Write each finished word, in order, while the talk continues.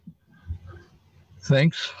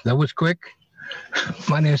Thanks. That was quick.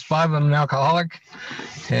 My name is Bob. I'm an alcoholic,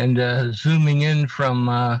 and zooming in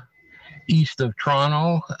from east of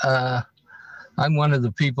Toronto. I'm one of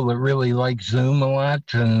the people that really like Zoom a lot,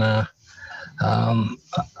 and um,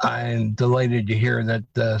 I'm delighted to hear that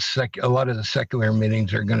a lot of the secular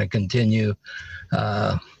meetings are going to continue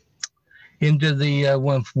uh, into the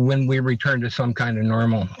when we return to some kind of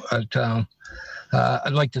normal. But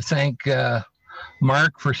I'd like to thank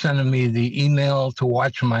Mark for sending me the email to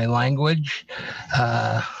watch my language.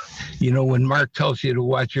 Uh, when Mark tells you to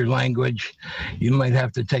watch your language, you might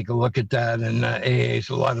have to take a look at that. And AA is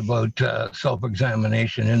a lot about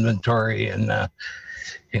self-examination, inventory, and I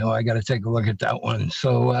got to take a look at that one.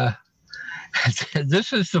 So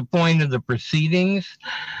this is the point of the proceedings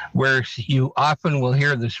where you often will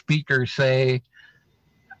hear the speaker say,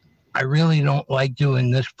 I really don't like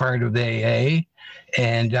doing this part of AA.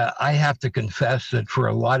 And I have to confess that for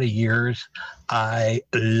a lot of years, I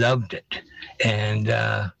loved it. And,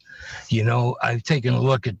 I've taken a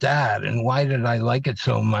look at that and why did I like it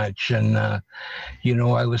so much? And, I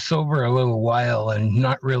was sober a little while and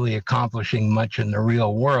not really accomplishing much in the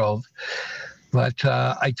real world. But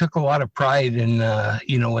I took a lot of pride in, as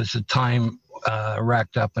the time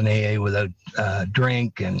racked up in AA without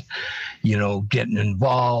drink and, getting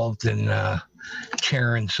involved and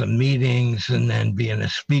chairing some meetings and then being a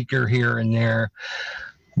speaker here and there.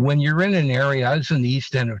 When you're in an area, I was in the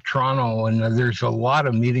east end of Toronto, and there's a lot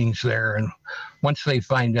of meetings there. And once they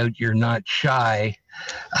find out you're not shy,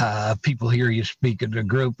 people hear you speak at a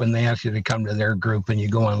group and they ask you to come to their group, and you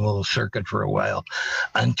go on a little circuit for a while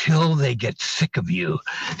until they get sick of you.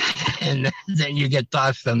 And then you get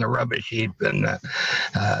tossed on the rubbish heap. And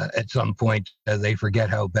at some point, they forget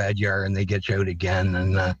how bad you are and they get you out again.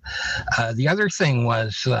 And the other thing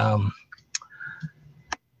was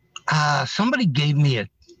somebody gave me a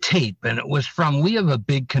tape, and it was we have a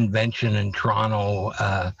big convention in Toronto,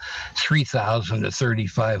 3,000 to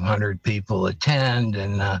 3,500 people attend,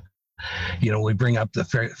 and we bring up the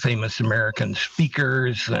famous American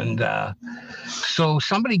speakers, and so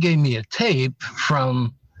somebody gave me a tape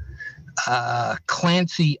from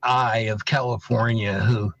Clancy I of California,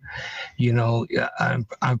 who,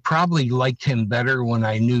 I probably liked him better when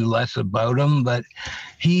I knew less about him, but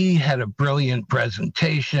he had a brilliant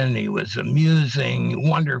presentation. He was amusing,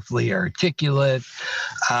 wonderfully articulate.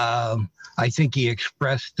 I think he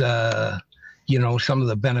expressed, some of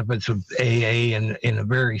the benefits of AA in a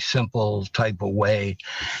very simple type of way.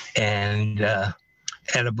 And at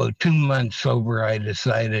about 2 months sober, I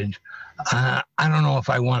decided, I don't know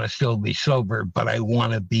if I want to still be sober, but I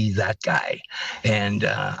want to be that guy. And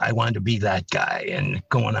I wanted to be that guy and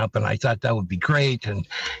going up. And I thought that would be great and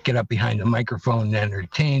get up behind the microphone and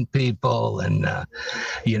entertain people. And, I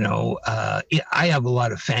have a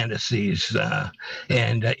lot of fantasies.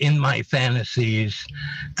 And in my fantasies,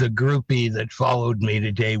 the groupie that followed me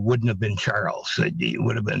today wouldn't have been Charles. It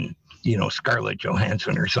would have been, Scarlett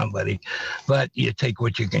Johansson or somebody. But you take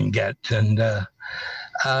what you can get. And,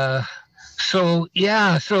 So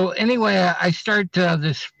anyway, I start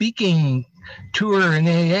the speaking tour in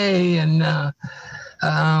AA, and I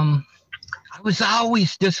was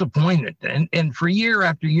always disappointed. And for year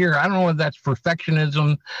after year, I don't know if that's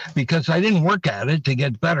perfectionism, because I didn't work at it to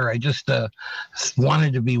get better. I just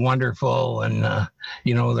wanted to be wonderful, and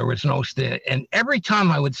there was no and every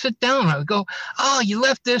time I would sit down, I would go, oh, you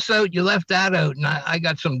left this out, you left that out, and I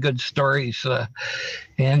got some good stories,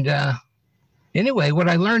 Anyway, what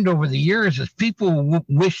I learned over the years is people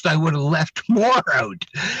wished I would have left more out.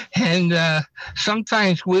 And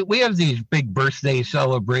sometimes we have these big birthday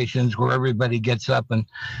celebrations where everybody gets up and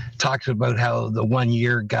talks about how the 1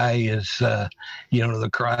 year guy is, the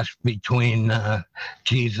cross between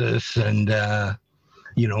Jesus and,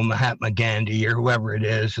 Mahatma Gandhi or whoever it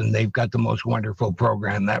is, and they've got the most wonderful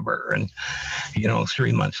program ever. And,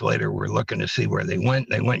 3 months later, we're looking to see where they went.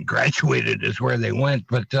 They went graduated is where they went.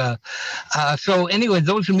 But so anyway,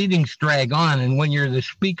 those meetings drag on. And when you're the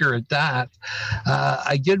speaker at that,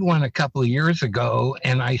 I did one a couple of years ago,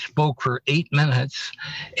 and I spoke for 8 minutes,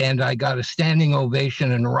 and I got a standing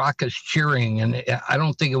ovation and raucous cheering. And I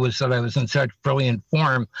don't think it was that I was in such brilliant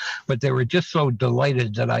form, but they were just so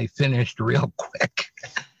delighted that I finished real quick.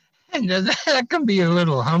 And that can be a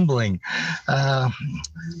little humbling.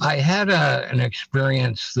 I had an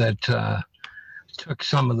experience that took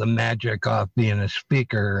some of the magic off being a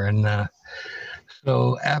speaker. And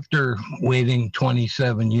so after waiting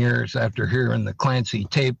 27 years, after hearing the Clancy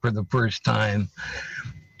tape for the first time,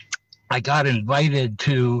 I got invited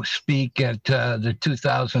to speak at the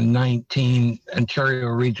 2019 Ontario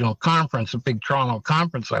Regional Conference, a big Toronto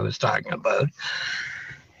conference I was talking about.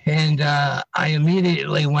 And I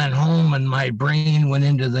immediately went home and my brain went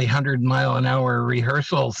into the 100-mile-an-hour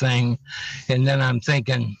rehearsal thing. And then I'm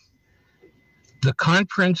thinking, the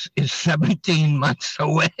conference is 17 months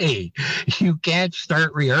away. You can't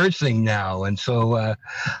start rehearsing now. And so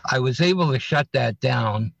I was able to shut that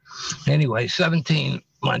down. Anyway, 17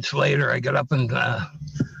 months later, I got up in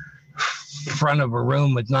front of a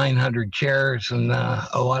room with 900 chairs, and a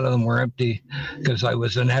lot of them were empty because I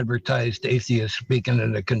was an advertised atheist speaking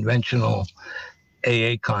at a conventional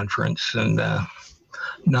AA conference, and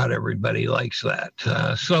not everybody likes that.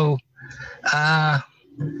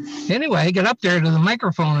 Anyway, I get up there to the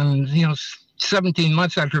microphone, and 17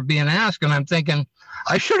 months after being asked, and I'm thinking,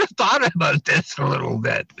 I should have thought about this a little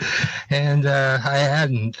bit, and I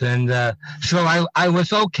hadn't. And so I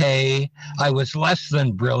was okay. I was less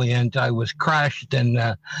than brilliant. I was crushed, and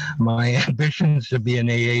my ambitions to be an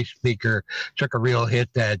AA speaker took a real hit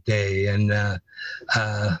that day. And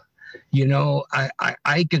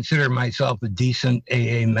I consider myself a decent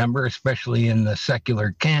AA member, especially in the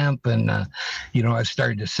secular camp. And, I've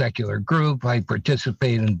started a secular group. I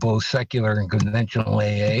participate in both secular and conventional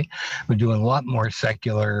AA. We're doing a lot more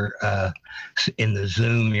secular in the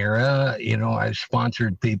Zoom era. I've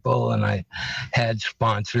sponsored people and I had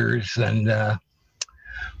sponsors. And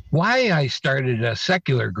why I started a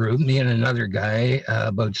secular group, me and another guy,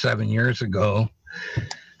 about 7 years ago,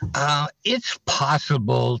 it's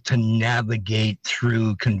possible to navigate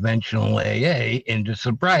through conventional AA into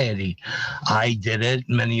sobriety. I did it.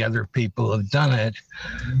 Many other people have done it,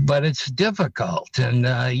 but it's difficult. And,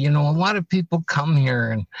 a lot of people come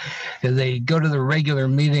here and they go to the regular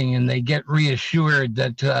meeting and they get reassured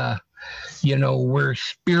that, we're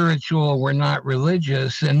spiritual, we're not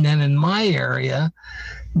religious. And then in my area,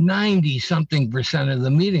 90-something% of the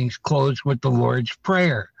meetings close with the Lord's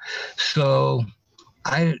Prayer. So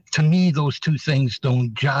to me, those two things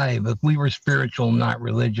don't jive. If we were spiritual, not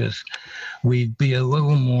religious, we'd be a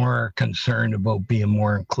little more concerned about being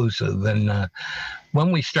more inclusive. And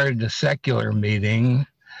when we started the secular meeting,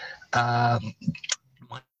 my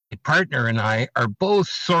partner and I are both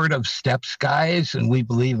sort of steps guys, and we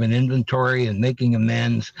believe in inventory and making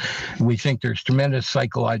amends. We think there's tremendous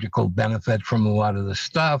psychological benefit from a lot of the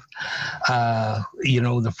stuff.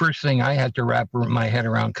 The first thing I had to wrap my head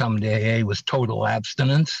around coming to AA was total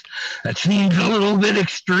abstinence. That seems a little bit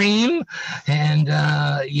extreme. And,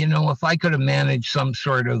 if I could have managed some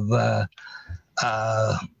sort of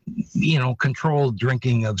controlled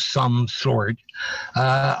drinking of some sort,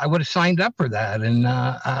 I would have signed up for that. And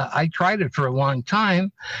I tried it for a long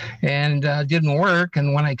time and didn't work.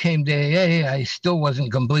 And when I came to AA, I still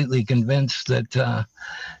wasn't completely convinced that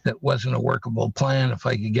that wasn't a workable plan if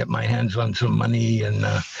I could get my hands on some money and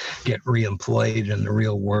get reemployed in the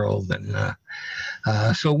real world. And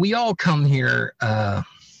so we all come here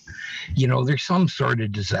there's some sort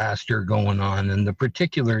of disaster going on, and the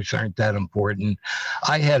particulars aren't that important.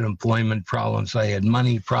 I had employment problems. I had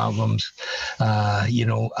money problems.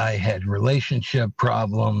 I had relationship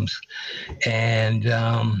problems. And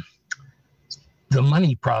the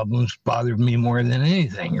money problems bothered me more than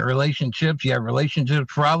anything. Relationships, you have relationship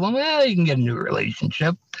problem, you can get a new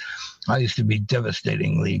relationship. I used to be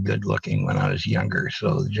devastatingly good looking when I was younger.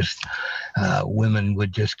 So just women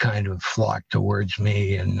would just kind of flock towards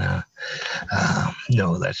me. And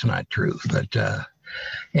no, that's not true. But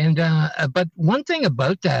one thing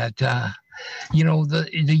about that,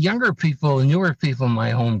 the younger people, newer people in my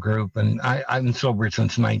home group, and I've been sober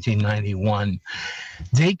since 1991,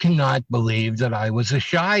 they cannot believe that I was a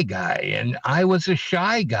shy guy. And I was a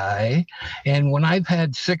shy guy. And when I've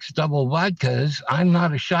had 6 double vodkas, I'm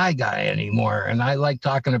not a shy guy anymore. And I like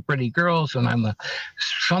talking to pretty girls, and I'm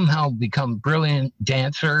somehow become a brilliant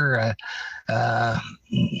dancer. I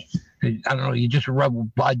don't know, you just rub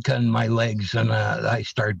vodka in my legs and I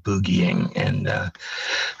start boogieing. And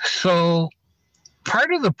so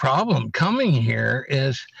part of the problem coming here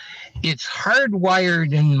is it's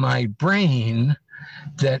hardwired in my brain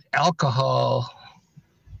that alcohol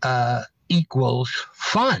equals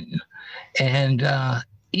fun. And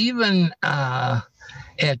even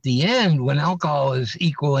at the end, when alcohol is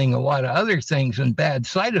equaling a lot of other things and bad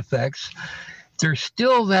side effects, there's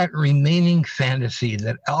still that remaining fantasy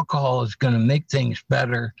that alcohol is going to make things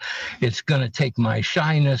better. It's going to take my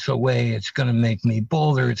shyness away. It's going to make me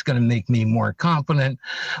bolder. It's going to make me more confident.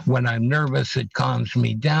 When I'm nervous, it calms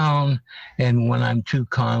me down. And when I'm too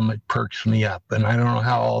calm, it perks me up. And I don't know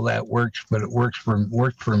how all that works, but it works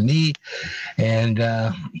for me. And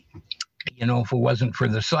if it wasn't for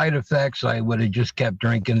the side effects, I would have just kept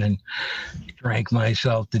drinking and drank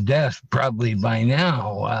myself to death probably by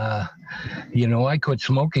now. I quit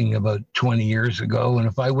smoking about 20 years ago, and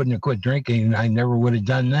if I wouldn't have quit drinking, I never would have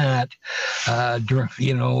done that.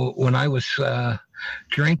 When I was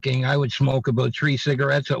drinking, I would smoke about 3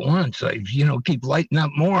 cigarettes at once. I, keep lighting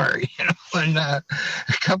up more, and a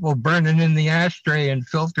couple burning in the ashtray and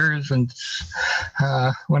filters. And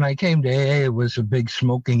when I came to AA, it was a big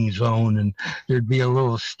smoking zone, and there'd be a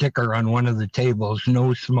little sticker on one of the tables,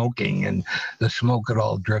 no smoking, and the smoke would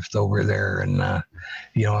all drift over there. And,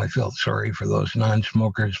 I felt sorry for those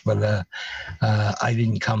non-smokers, but I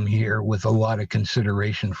didn't come here with a lot of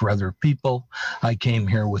consideration for other people. I came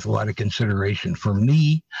here with a lot of consideration for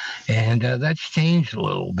me, and that's changed a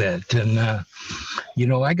little bit. And,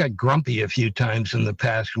 I got grumpy a few times in the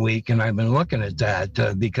past week, and I've been looking at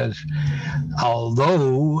that because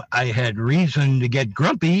although I had reason to get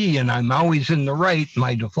grumpy and I'm always in the right,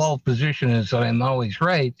 my default position is that I'm always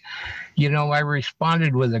right. I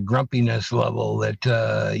responded with a grumpiness level that,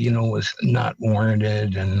 was not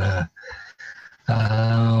warranted. And,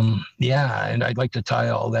 and I'd like to tie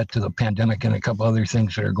all that to the pandemic and a couple other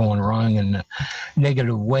things that are going wrong in a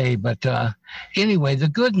negative way. But anyway, the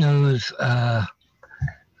good news,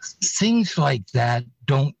 things like that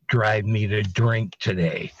don't drive me to drink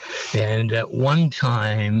today. And at one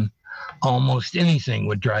time, almost anything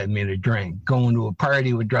would drive me to drink. Going to a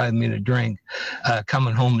party would drive me to drink.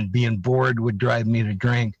 Coming home and being bored would drive me to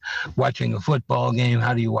drink. Watching a football game,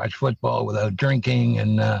 how do you watch football without drinking?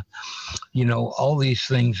 And, all these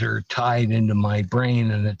things are tied into my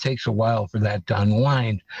brain, and it takes a while for that to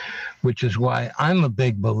unwind, which is why I'm a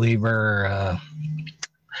big believer.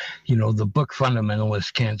 The book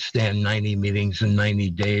fundamentalists can't stand 90 meetings in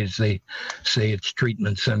 90 days. They say it's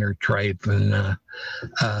treatment center tripe. And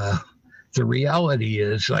the reality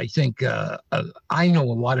is, I think I know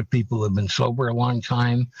a lot of people who have been sober a long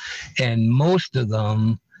time, and most of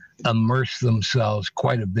them immerse themselves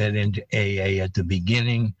quite a bit into AA at the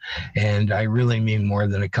beginning. And I really mean more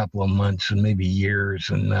than a couple of months and maybe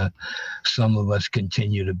years. And some of us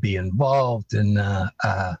continue to be involved. And,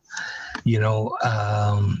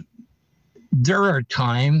 there are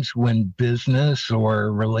times when business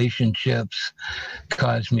or relationships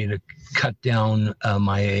cause me to cut down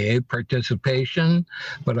my AA participation,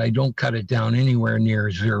 but I don't cut it down anywhere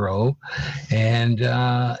near zero. And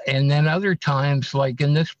then other times, like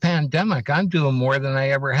in this pandemic, I'm doing more than I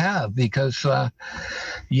ever have because,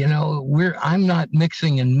 I'm not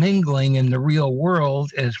mixing and mingling in the real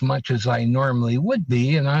world as much as I normally would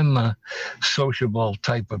be. And I'm a sociable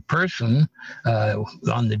type of person.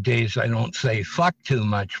 On the days I don't say fuck too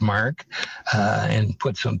much, Mark, and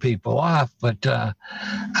put some people off. But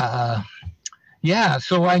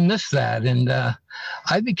so I miss that. And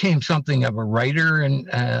I became something of a writer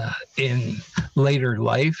in later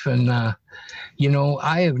life. And,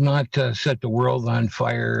 I have not set the world on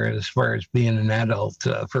fire as far as being an adult.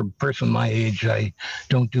 For a person my age, I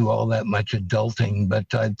don't do all that much adulting,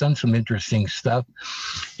 but I've done some interesting stuff.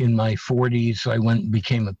 In my 40s, I went and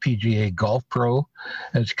became a PGA golf pro.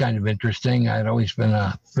 That's kind of interesting. I'd always been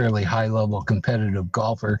a fairly high-level competitive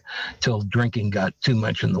golfer till drinking got too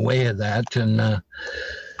much in the way of that. And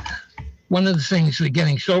one of the things that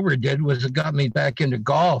getting sober did was it got me back into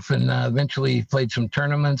golf, and eventually played some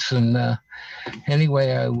tournaments. And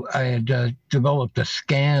anyway, I had developed a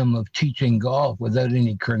scam of teaching golf without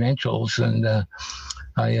any credentials, and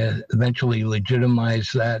I eventually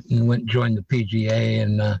legitimized that and went and joined the PGA.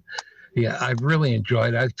 And I've really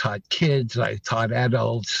enjoyed it. I've taught kids, I've taught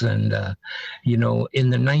adults, and in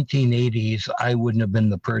the 1980s, I wouldn't have been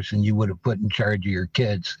the person you would have put in charge of your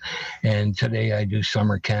kids. And today I do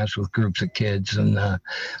summer camps with groups of kids, and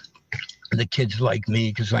the kids like me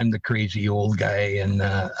because I'm the crazy old guy, and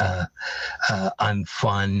I'm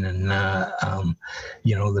fun, and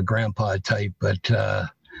the grandpa type, but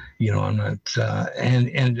I'm not,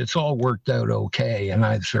 and it's all worked out okay, and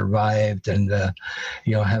I've survived, and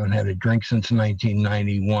haven't had a drink since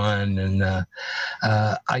 1991, and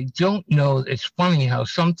I don't know. It's funny how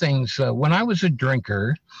some things. When I was a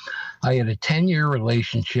drinker, I had a 10-year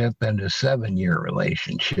relationship and a 7-year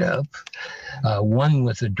relationship. One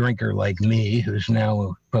with a drinker like me, who's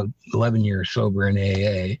now about 11 years sober in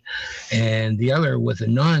AA, and the other with a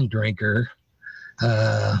non-drinker.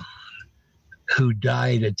 Who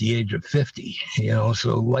died at the age of 50,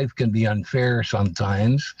 so life can be unfair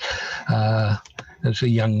sometimes. There's a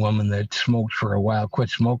young woman that smoked for a while, quit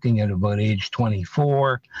smoking at about age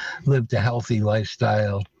 24, lived a healthy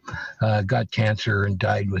lifestyle, got cancer and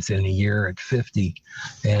died within a year at 50.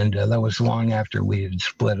 And that was long after we had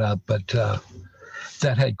split up. But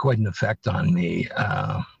that had quite an effect on me.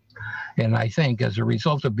 And I think as a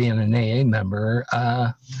result of being an AA member,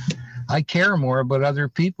 I care more about other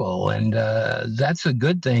people, and that's a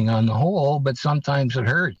good thing on the whole, but sometimes it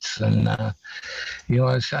hurts. And, I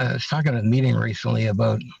was talking at a meeting recently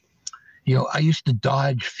about, I used to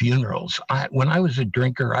dodge funerals. When I was a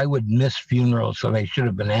drinker, I would miss funerals that I should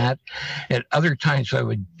have been at. At other times, I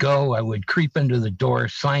would creep into the door,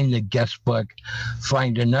 sign the guest book,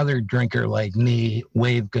 find another drinker like me,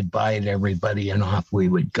 wave goodbye to everybody, and off we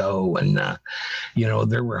would go. And,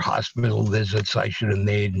 there were hospital visits I should have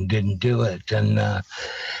made and didn't do it.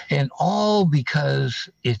 And all because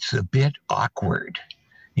it's a bit awkward.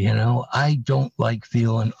 I don't like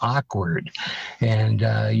feeling awkward. And,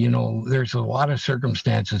 there's a lot of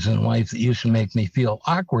circumstances in life that used to make me feel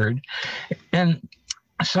awkward. And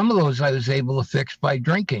some of those I was able to fix by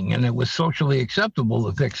drinking, and it was socially acceptable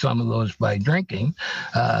to fix some of those by drinking.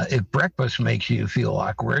 If breakfast makes you feel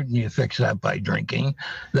awkward and you fix that by drinking,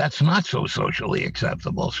 that's not so socially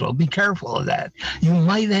acceptable. So be careful of that. You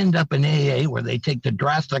might end up in AA where they take the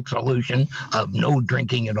drastic solution of no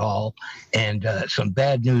drinking at all. And some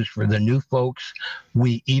bad news for the new folks,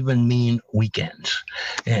 we even mean weekends.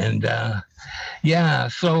 And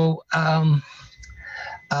so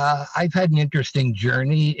I've had an interesting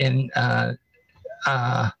journey. And at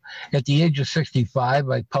the age of 65,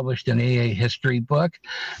 I published an AA history book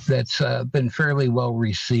that's been fairly well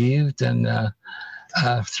received. And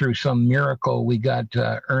through some miracle, we got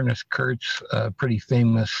Ernest Kurtz, a pretty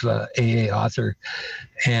famous AA author,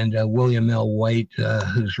 and William L. White,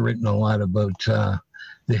 who's written a lot about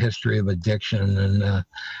the history of addiction. And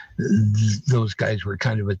those guys were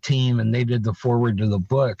kind of a team, and they did the foreword to the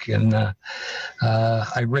book. And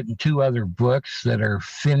I've written 2 other books that are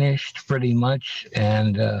finished pretty much,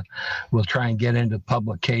 and we'll try and get into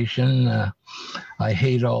publication. I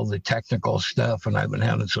hate all the technical stuff, and I've been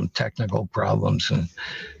having some technical problems and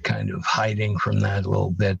kind of hiding from that a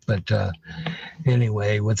little bit. But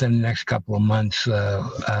anyway, within the next couple of months,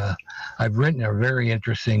 I've written a very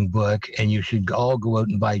interesting book, and you should all go out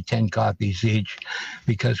and buy 10 copies each,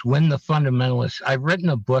 because when the fundamentalists, I've written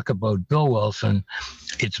a book about Bill Wilson.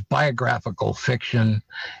 It's biographical fiction,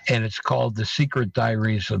 and it's called The Secret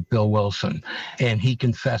Diaries of Bill Wilson, and he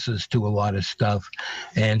confesses to a lot of stuff.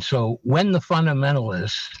 And so when the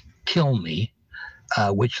fundamentalists kill me,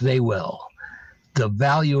 which they will, the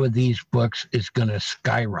value of these books is going to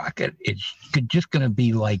skyrocket. It's just going to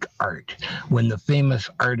be like art. When the famous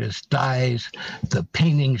artist dies, the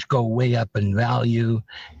paintings go way up in value,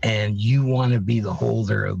 and you want to be the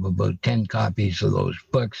holder of about 10 copies of those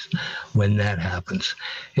books when that happens.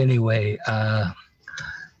 Anyway, I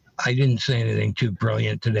didn't say anything too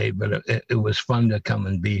brilliant today, but it was fun to come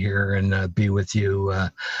and be here and be with you.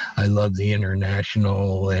 I love the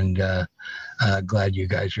International, and glad you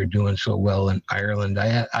guys are doing so well in Ireland.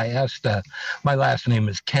 I asked, my last name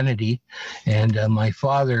is Kennedy, and my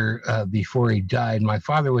father, before he died, my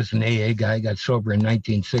father was an AA guy, got sober in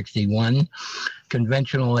 1961.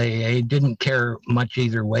 Conventional AA, didn't care much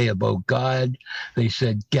either way about God. They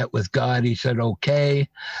said, get with God. He said, okay.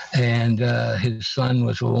 And his son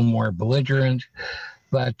was a little more belligerent.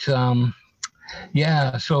 But so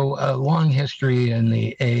a long history in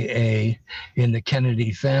the AA, in the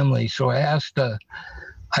Kennedy family. So I asked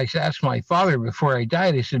my father before I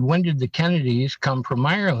died, I said, when did the Kennedys come from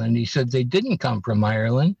Ireland? He said, they didn't come from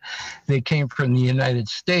Ireland. They came from the United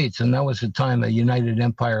States, and that was the time of United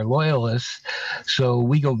Empire loyalists. So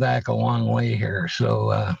we go back a long way here.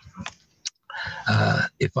 So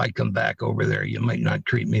if I come back over there, you might not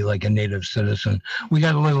treat me like a native citizen. We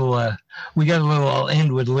got a little, I'll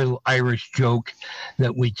end with a little Irish joke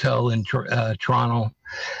that we tell in Toronto.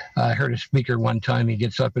 I heard a speaker one time, he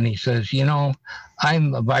gets up and he says,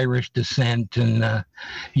 I'm of Irish descent, and,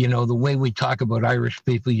 the way we talk about Irish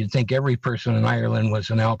people, you'd think every person in Ireland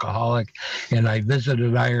was an alcoholic. And I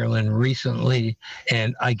visited Ireland recently,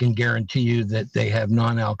 and I can guarantee you that they have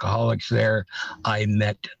non-alcoholics there. I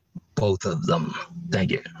met both of them.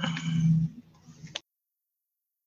 Thank you.